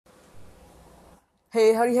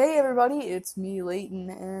Hey, howdy, hey, everybody! It's me, Leighton,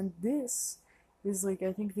 and this is I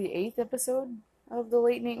think the eighth episode of the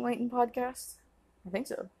Late Nate Leighton podcast. I think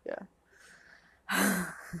so, yeah.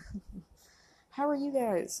 How are you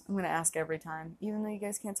guys? I'm gonna ask every time, even though you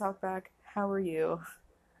guys can't talk back. How are you?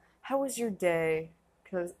 How was your day?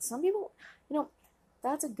 Because some people, you know,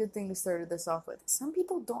 that's a good thing to start this off with. Some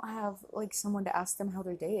people don't have someone to ask them how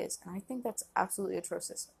their day is, and I think that's absolutely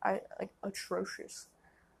atrocious. Atrocious.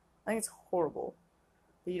 I think it's horrible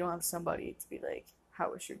that you don't have somebody to be like,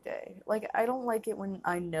 how was your day? Like, I don't like it when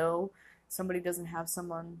I know somebody doesn't have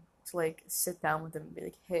someone to sit down with them and be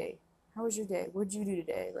like, hey, how was your day? What'd you do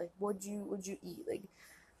today? Like, what'd you eat?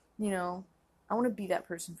 You know, I want to be that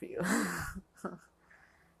person for you. I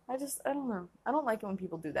don't know. I don't like it when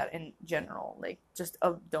people do that in general. Just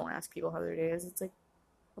don't ask people how their day is. It's like,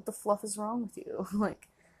 what the fluff is wrong with you?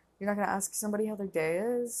 You're not gonna ask somebody how their day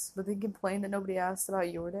is, but they complain that nobody asked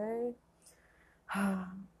about your day.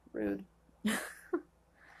 Rude.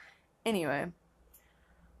 Anyway,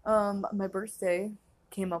 my birthday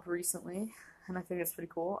came up recently, and I think it's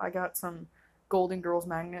pretty cool. I got some Golden Girls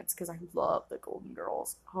magnets because I love the Golden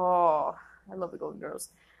Girls. Oh, I love the Golden Girls.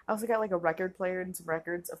 I also got a record player and some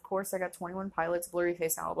records. Of course, I got 21 Pilots Blurry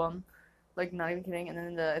Face album. Not even kidding.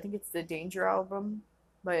 And then I think it's the Danger album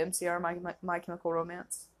by MCR, My Chemical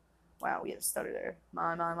Romance. Wow, we had a stutter there.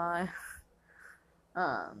 My.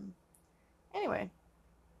 Um, anyway,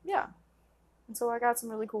 yeah. And so I got some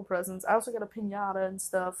really cool presents. I also got a pinata and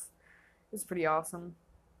stuff. It's pretty awesome.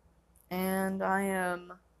 And I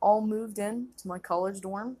am all moved in to my college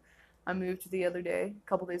dorm. I moved the other day, a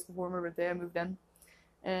couple days before my birthday. I moved in,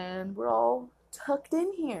 and we're all tucked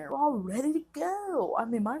in here. We're all ready to go. I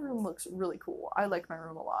mean, my room looks really cool. I like my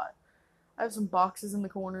room a lot. I have some boxes in the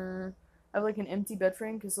corner. I have an empty bed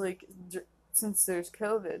frame because since there's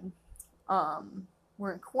COVID,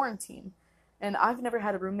 we're in quarantine, and I've never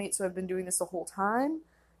had a roommate, so I've been doing this the whole time.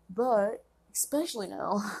 But especially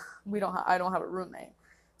now, I don't have a roommate.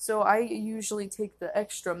 So I usually take the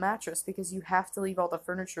extra mattress because you have to leave all the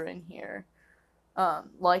furniture in here.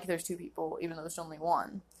 Like there's two people, even though there's only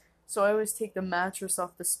one. So I always take the mattress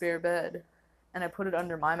off the spare bed and I put it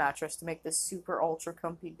under my mattress to make this super ultra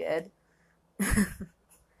comfy bed.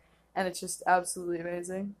 And it's just absolutely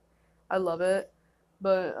amazing. I love it.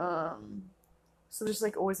 But so there's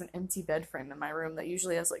always an empty bed frame in my room that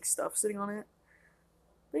usually has stuff sitting on it.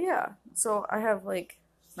 But yeah, so I have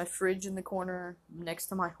my fridge in the corner next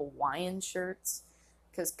to my Hawaiian shirts.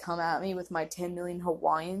 Because come at me with my 10 million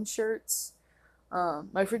Hawaiian shirts. My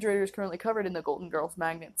refrigerator is currently covered in the Golden Girls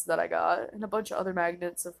magnets that I got, and a bunch of other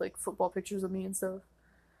magnets of football pictures of me and stuff.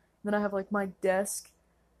 Then I have my desk,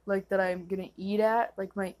 that I'm gonna eat at,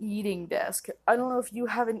 my eating desk. I don't know if you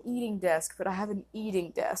have an eating desk, but I have an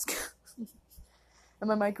eating desk. And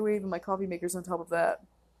my microwave and my coffee maker's on top of that.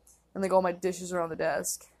 And all my dishes are on the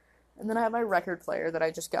desk. And then I have my record player that I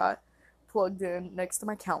just got plugged in next to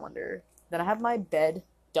my calendar. Then I have my bed,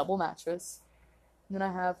 double mattress. And then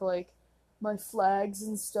I have my flags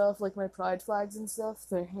and stuff, my pride flags and stuff.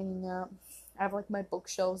 They're hanging out. I have my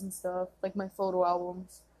bookshelves and stuff, my photo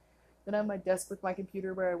albums. Then I have my desk with my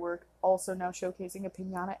computer where I work, also now showcasing a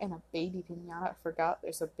pinata and a baby pinata. I forgot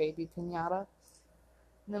there's a baby pinata.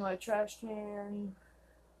 And then my trash can,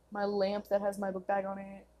 my lamp that has my book bag on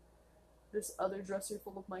it, this other dresser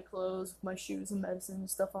full of my clothes, my shoes and medicine and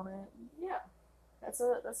stuff on it. Yeah, that's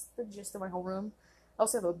the gist of my whole room. I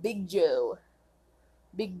also have a Big Joe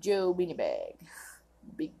beanie bag.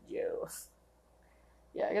 Big Joe.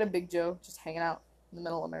 Yeah, I got a Big Joe just hanging out in the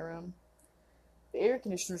middle of my room. The air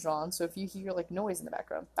conditioner's on, so if you hear noise in the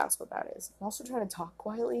background, that's what that is. I'm also trying to talk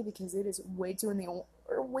quietly because it is way too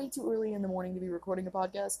early in the morning to be recording a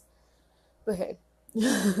podcast. But hey,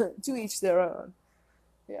 to each their own.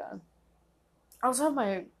 Yeah. I also have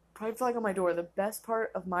my pride flag on my door. The best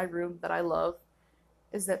part of my room that I love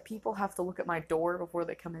is that people have to look at my door before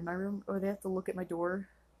they come in my room, or they have to look at my door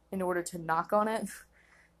in order to knock on it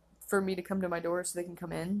for me to come to my door so they can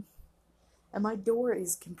come in. And my door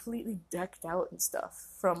is completely decked out and stuff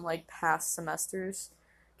from past semesters.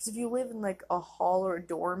 Because if you live in a hall or a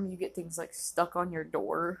dorm, you get things stuck on your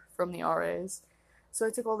door from the RAs. So I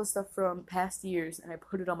took all the stuff from past years and I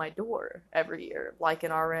put it on my door every year, like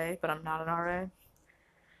an RA, but I'm not an RA.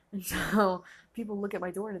 And so people look at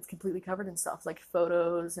my door and it's completely covered in stuff,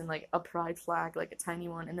 photos and a pride flag, a tiny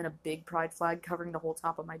one, and then a big pride flag covering the whole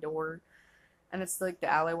top of my door. And it's the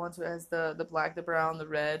ally one, so it has the black, the brown, the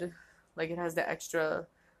red. It has the extra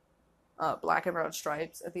black and brown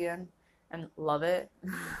stripes at the end, and love it.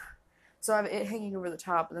 So I have it hanging over the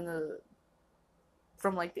top, and then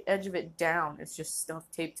from the edge of it down, it's just stuff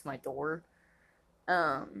taped to my door.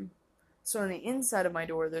 Um, So on the inside of my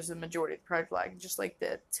door, there's a majority of the pride flag, just like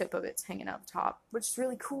the tip of it's hanging out the top, which is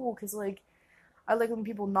really cool because like I like when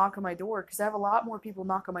people knock on my door because I have a lot more people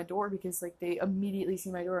knock on my door because like they immediately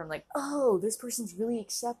see my door. I'm like, oh, this person's really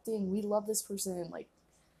accepting. We love this person. Like,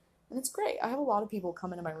 and it's great. I have a lot of people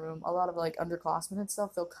come into my room. A lot of like underclassmen and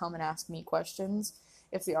stuff. They'll come and ask me questions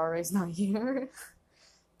if the RA's not here.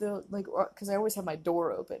 They'll like because I always have my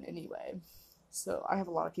door open anyway. So I have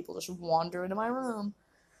a lot of people just wander into my room.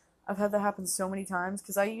 I've had that happen so many times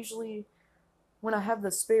because I usually when I have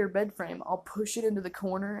the spare bed frame, I'll push it into the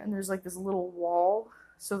corner and there's like this little wall.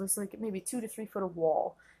 So there's like maybe 2 to 3 foot of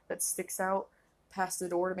wall that sticks out past the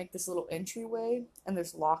door to make this little entryway, and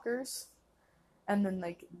there's lockers. And then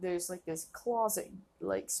like there's like this closet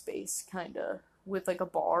like space kinda with like a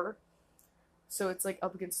bar. So it's like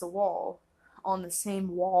up against the wall on the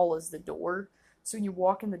same wall as the door. So when you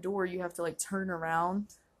walk in the door you have to like turn around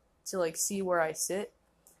to like see where I sit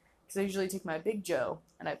because I usually take my Big Joe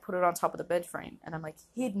and I put it on top of the bed frame and I'm like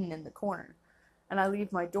hidden in the corner and I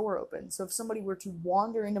leave my door open. So if somebody were to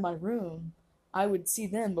wander into my room, I would see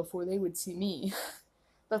them before they would see me.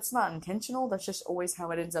 That's not intentional, that's just always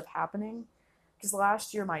how it ends up happening. Because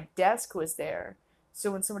last year my desk was there.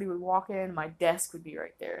 So when somebody would walk in, my desk would be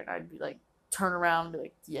right there and I'd be like, turn around and be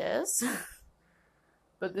like, yes?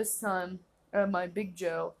 But this time, I have my Big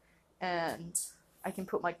Joe and I can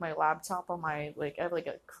put like my laptop on my like I have like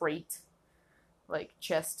a crate like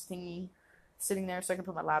chest thingy sitting there so I can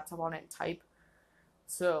put my laptop on it and type.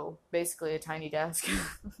 So basically a tiny desk.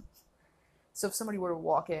 So if somebody were to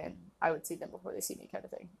walk in, I would see them before they see me kind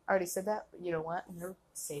of thing. I already said that, but you know what? I'm gonna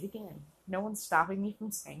say it again. No one's stopping me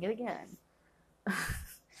from saying it again.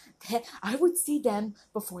 I would see them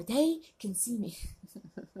before they can see me.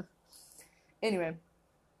 Anyway,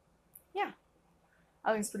 yeah.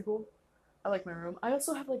 I think it's pretty cool. I like my room. I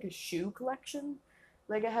also have like a shoe collection.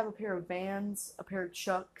 Like I have a pair of Vans, a pair of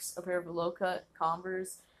Chucks, a pair of low cut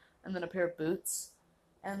Converse, and then a pair of boots.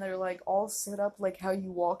 And they're like all set up like how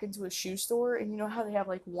you walk into a shoe store, and you know how they have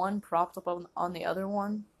like one propped up on the other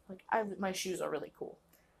one. Like my shoes are really cool.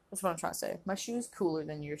 That's what I'm trying to say. My shoes cooler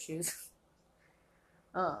than your shoes.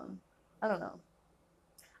 um, I don't know.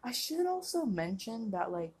 I should also mention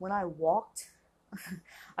that like when I walked,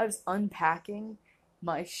 I was unpacking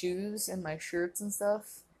my shoes and my shirts and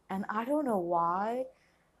stuff, and I don't know why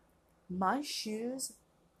my shoes.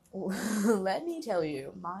 Let me tell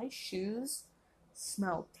you, my shoes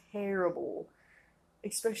smell terrible,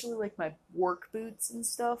 especially like my work boots and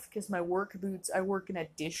stuff. Because my work boots, I work in a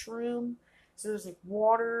dish room, so there's like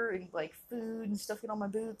water and like food and stuff in all my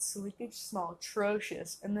boots, so like they just smell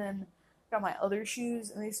atrocious. And then got my other shoes,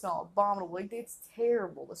 and they smell abominable. Like it's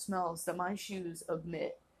terrible the smells that my shoes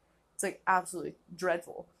emit. It's like absolutely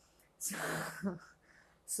dreadful. So,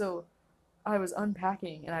 so I was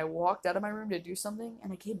unpacking and I walked out of my room to do something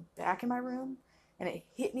and I came back in my room and it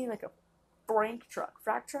hit me like a Frank truck.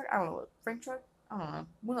 Frack truck? I don't know. Frank truck? I don't know.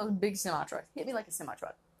 One of those big semi trucks. Hit me like a semi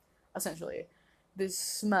truck. Essentially. This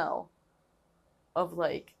smell of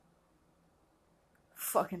like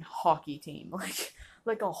fucking hockey team.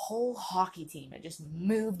 Like a whole hockey team. It just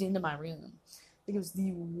moved into my room. Like it was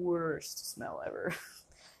the worst smell ever.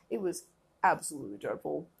 It was absolutely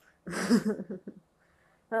dreadful. And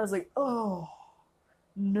I was like, oh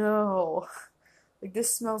no. Like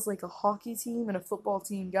this smells like a hockey team and a football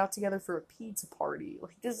team got together for a pizza party.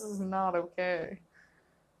 Like this is not okay.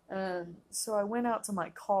 And so I went out to my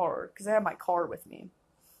car because I had my car with me.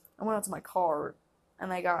 I went out to my car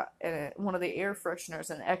and I got one of the air fresheners,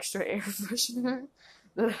 an extra air freshener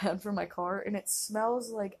that I had for my car, and it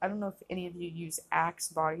smells like, I don't know if any of you use Axe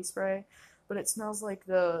body spray, but it smells like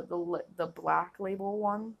the black label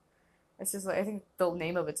one. It's just like, I think the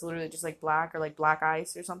name of it's literally just like black or like black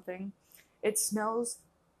ice or something. It smells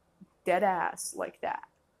dead ass like that.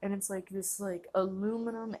 And it's like this like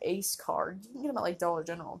aluminum ace card. You can get them at like Dollar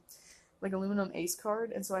General. Like aluminum ace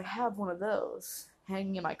card. And so I have one of those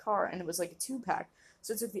hanging in my car, and it was like a 2-pack.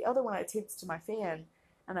 So I took the other one, I taped it to my fan,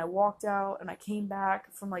 and I walked out and I came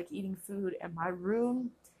back from like eating food, and my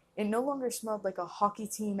room, it no longer smelled like a hockey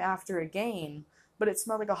team after a game, but it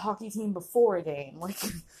smelled like a hockey team before a game. Like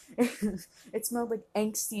it smelled like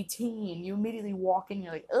angsty teen. You immediately walk in,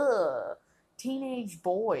 you're like, ugh, teenage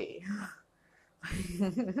boy.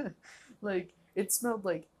 Like it smelled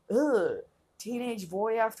like, ugh, teenage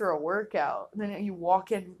boy after a workout. And then you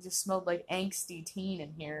walk in, it just smelled like angsty teen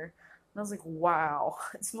in here. And I was like, wow,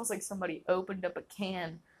 it smells like somebody opened up a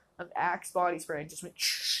can of Axe body spray and just went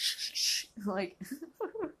like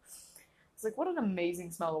it's like, what an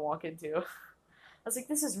amazing smell to walk into. I was like,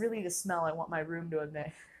 this is really the smell I want my room to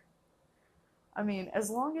emit. I mean, as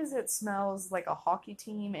long as it smells like a hockey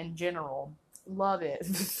team in general, love it.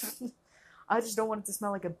 I just don't want it to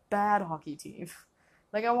smell like a bad hockey team.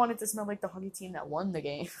 Like, I want it to smell like the hockey team that won the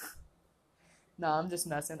game. Nah, I'm just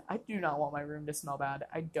messing. I do not want my room to smell bad.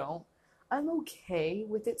 I don't. I'm okay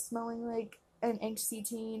with it smelling like an angsty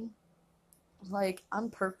teen. Like, I'm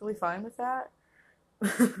perfectly fine with that.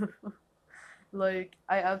 Like,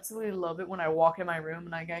 I absolutely love it when I walk in my room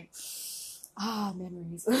and I get,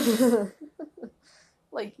 memories.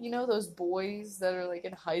 Like, you know those boys that are like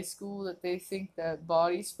in high school that they think that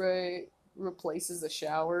body spray replaces a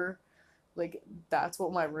shower? Like, that's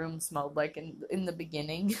what my room smelled like in the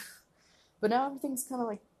beginning. But now everything's kind of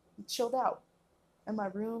like chilled out. And my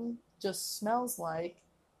room just smells like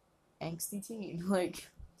angsty teen. Like,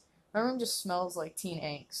 my room just smells like teen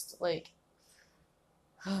angst. Like,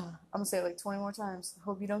 I'm gonna say it like 20 more times.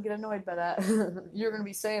 Hope you don't get annoyed by that. You're gonna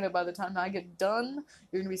be saying it by the time I get done.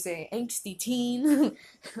 You're gonna be saying angsty teen.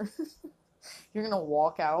 You're gonna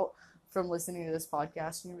walk out from listening to this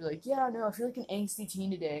podcast and you're like, yeah, no, I feel like an angsty teen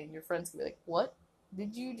today. And your friend's gonna be like, what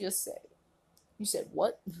did you just say? You said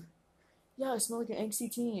what? Yeah, I smell like an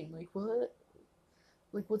angsty teen. Like, what?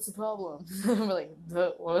 Like, what's the problem? We're like,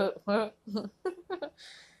 what?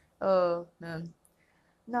 Oh, man.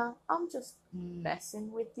 Nah, I'm just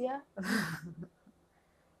messing with ya.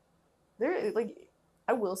 There, like,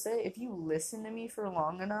 I will say, if you listen to me for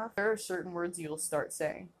long enough, there are certain words you'll start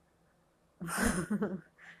saying. I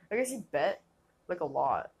guess you bet, like, a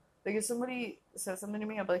lot. Like, if somebody says something to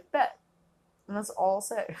me, I'll be like, bet. And that's all I'll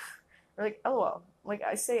say. Or, like, LOL. Like,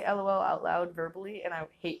 I say LOL out loud verbally, and I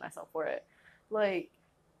hate myself for it. Like,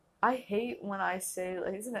 I hate when I say,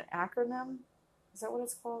 like, isn't it an acronym? Is that what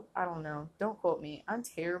it's called? I don't know. Don't quote me. I'm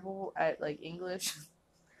terrible at, like, English.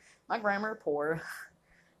 My grammar, poor.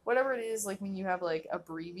 Whatever it is, like, when you have, like,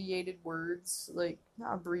 abbreviated words, like,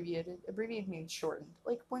 not abbreviated means shortened.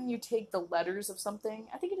 Like, when you take the letters of something,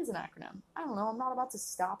 I think it is an acronym. I don't know. I'm not about to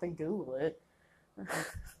stop and Google it.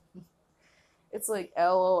 It's like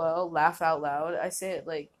LOL, laugh out loud. I say it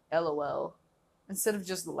like LOL. Instead of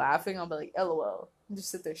just laughing, I'll be like LOL. And just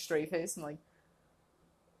sit there straight face and like,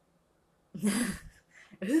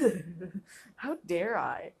 how dare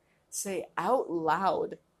I say out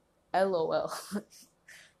loud LOL?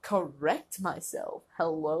 Correct myself.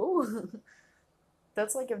 Hello?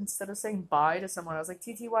 That's like instead of saying bye to someone, I was like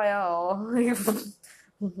TTYL. Like,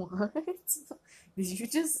 what? Did you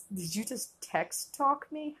just text talk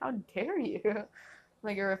me? How dare you?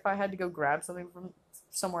 Like, or if I had to go grab something from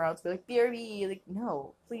somewhere else, be like BRB, like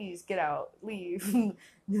no, please get out, leave.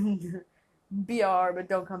 BR, but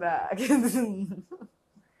don't come back.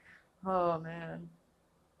 Oh man,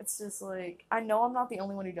 it's just like I know I'm not the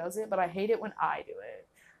only one who does it, but I hate it when I do it.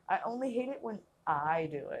 I only hate it when I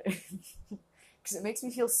do it. Because it makes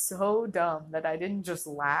me feel so dumb that I didn't just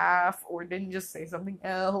laugh or didn't just say something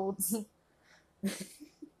else.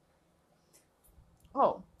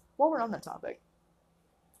 Oh, while we're on that topic,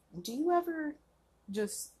 do you ever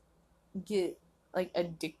just get like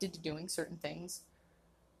addicted to doing certain things?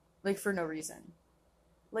 Like for no reason?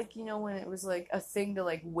 Like, you know, when it was like a thing to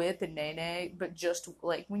like whip and nay nay, but just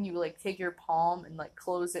like when you like take your palm and like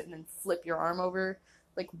close it and then flip your arm over,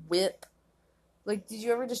 like whip. Like, did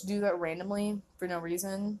you ever just do that randomly for no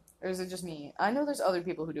reason? Or is it just me? I know there's other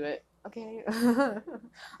people who do it. Okay?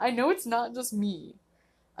 I know it's not just me.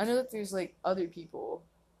 I know that there's like other people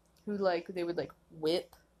who like they would like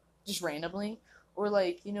whip just randomly. Or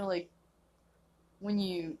like, you know, like when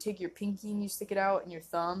you take your pinky and you stick it out and your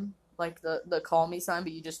thumb, like the call me sign,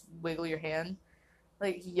 but you just wiggle your hand.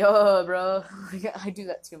 Like, yo, bro. Like, I do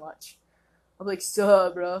that too much. I'll be like,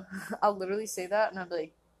 sup, bro. I'll literally say that and I'll be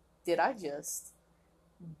like, did I just?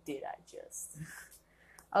 Did I just?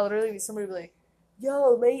 I'll literally be somebody be like,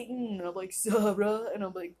 yo, Leighton. And I'm like, sup, bro. And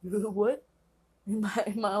I'm like, what? In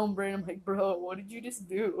my own brain, I'm like, bro, what did you just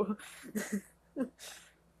do?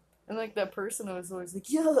 And like that person was always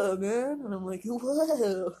like, yeah, man. And I'm like,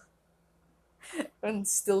 whoa. And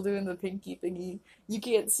still doing the pinky thingy. You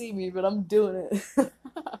can't see me, but I'm doing it.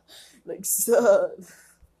 Like, sup.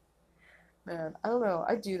 Man, I don't know.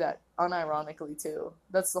 I do that unironically too.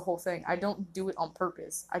 That's the whole thing. I don't do it on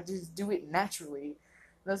purpose. I just do it naturally.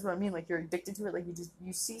 That's what I mean. Like you're addicted to it. Like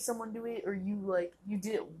you see someone do it, or you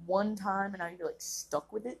did it one time and now you're like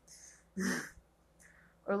stuck with it.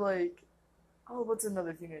 Or like, oh, what's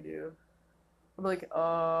another thing I do? I'll be like,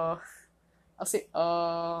 I'll say,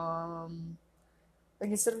 like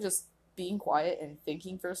instead of just being quiet and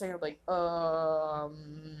thinking for a second, I'm like,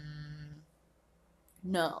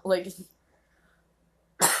 no, like.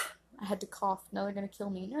 I had to cough. Now they're gonna kill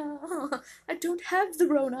me. No, I don't have the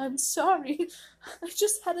Rona. I'm sorry. I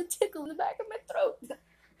just had a tickle in the back of my throat.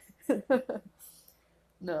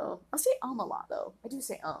 No. I'll say a lot, though. I do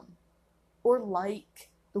say Or like.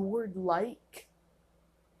 The word like.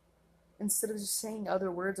 Instead of just saying other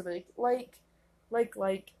words, I'll be like,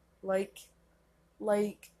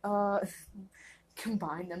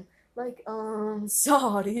 combine them.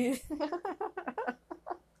 Sorry.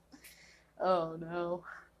 Oh no.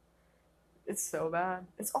 It's so bad.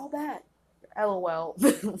 It's all bad. LOL.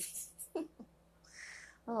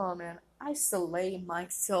 Oh man. I slay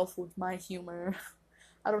myself with my humor.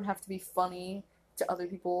 I don't have to be funny to other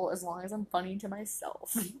people as long as I'm funny to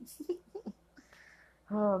myself.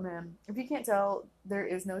 Oh man. If you can't tell, there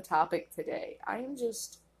is no topic today. I am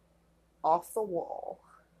just off the wall.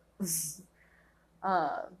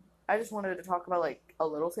 I just wanted to talk about like a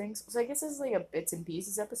little things. So I guess this is like a bits and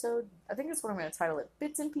pieces episode. I think that's what I'm gonna title it.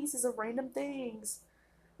 Bits and pieces of random things.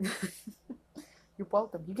 You're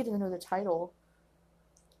welcome. You get to know the title.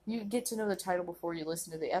 You get to know the title before you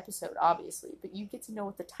listen to the episode, obviously. But you get to know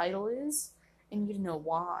what the title is, and you get to know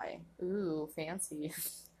why. Ooh, fancy.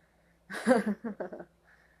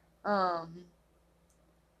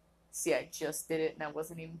 See, I just did it and I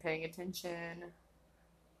wasn't even paying attention.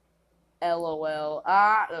 LOL.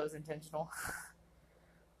 Ah, that was intentional.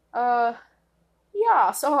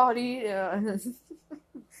 Yeah, sorry.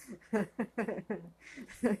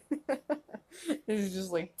 This is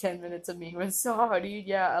just like 10 minutes of me with sorry.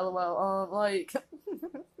 Yeah, LOL.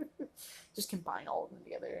 Just combine all of them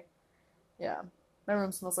together. Yeah. My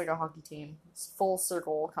room smells like a hockey team. It's full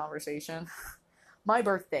circle conversation. My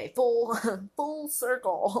birthday. Full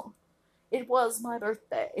circle. It was my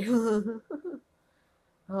birthday.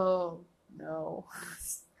 Oh no.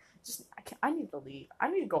 I need to leave. I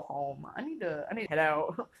need to go home. I need to head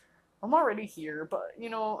out. I'm already here, but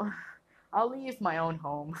I'll leave my own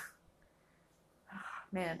home.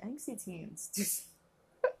 Man, angsty teens.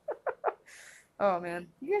 Oh man,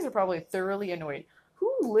 you guys are probably thoroughly annoyed.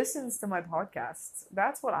 Who listens to my podcasts?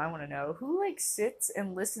 That's what I want to know. Who sits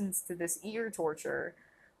and listens to this ear torture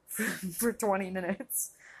for 20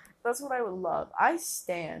 minutes? That's what I would love. I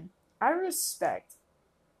respect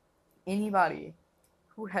anybody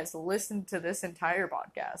who has listened to this entire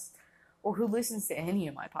podcast or who listens to any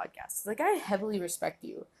of my podcasts. I heavily respect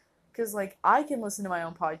you because I can listen to my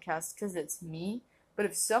own podcast because it's me, but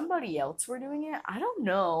if somebody else were doing it, I don't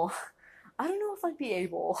know if I'd be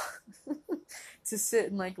able to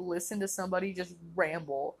sit and listen to somebody just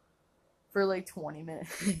ramble for 20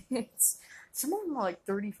 minutes. Some of them are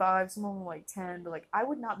 35, some of them are 10, but I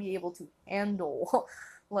would not be able to handle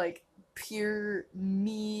pure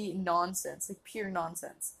me nonsense, pure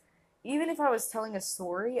nonsense. Even if I was telling a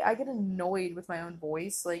story, I get annoyed with my own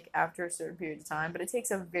voice after a certain period of time, but it takes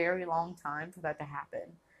a very long time for that to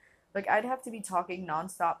happen. I'd have to be talking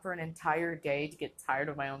nonstop for an entire day to get tired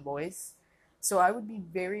of my own voice. So I would be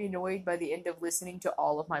very annoyed by the end of listening to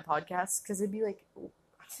all of my podcasts, because it'd be I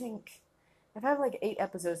think if I have 8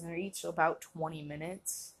 episodes and they're each about 20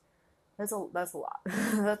 minutes, that's a lot.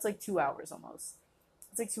 That's 2 hours almost.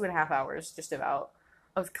 It's 2.5 hours just about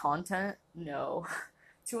of content. No.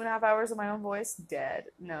 2.5 hours of my own voice,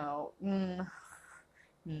 dead. No.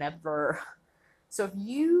 Never. So if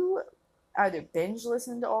you either binge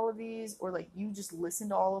listen to all of these or you just listen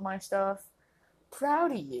to all of my stuff,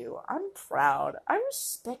 proud of you. I'm proud. I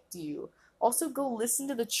respect you. Also, go listen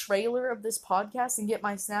to the trailer of this podcast and get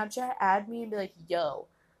my Snapchat, add me, and be like, yo,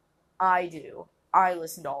 I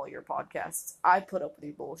listen to all your podcasts. I put up with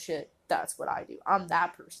your bullshit. That's what I do. I'm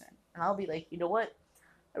that person. And I'll be like, you know what?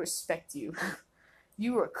 I respect you.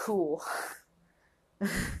 You are cool.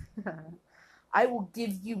 I will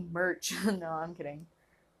give you merch. No, I'm kidding.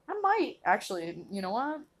 I might, actually, you know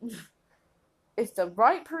what? If the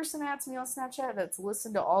right person adds me on Snapchat that's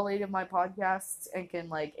listened to all 8 of my podcasts and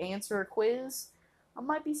can, answer a quiz, I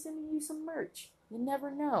might be sending you some merch. You never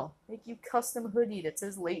know. Make you custom hoodie that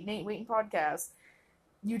says Late Nate Waiting Podcast.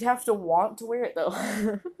 You'd have to want to wear it,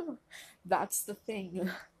 though. That's the thing.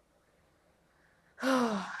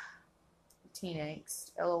 Teen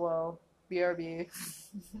angst. LOL. BRB.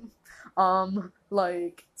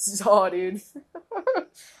 Saw, dude.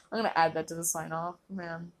 I'm gonna add that to the sign off.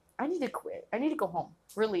 Man, I need to quit. I need to go home.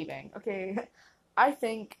 We're leaving. Okay. I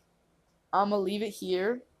think I'm gonna leave it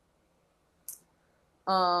here.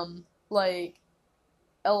 LOL.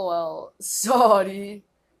 Sorry.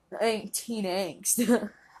 I ain't teen angst.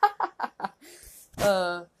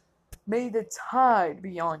 May the tide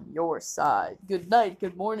be on your side. Good night,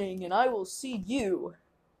 good morning, and I will see you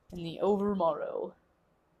in the overmorrow.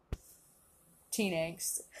 Teen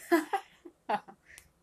angst.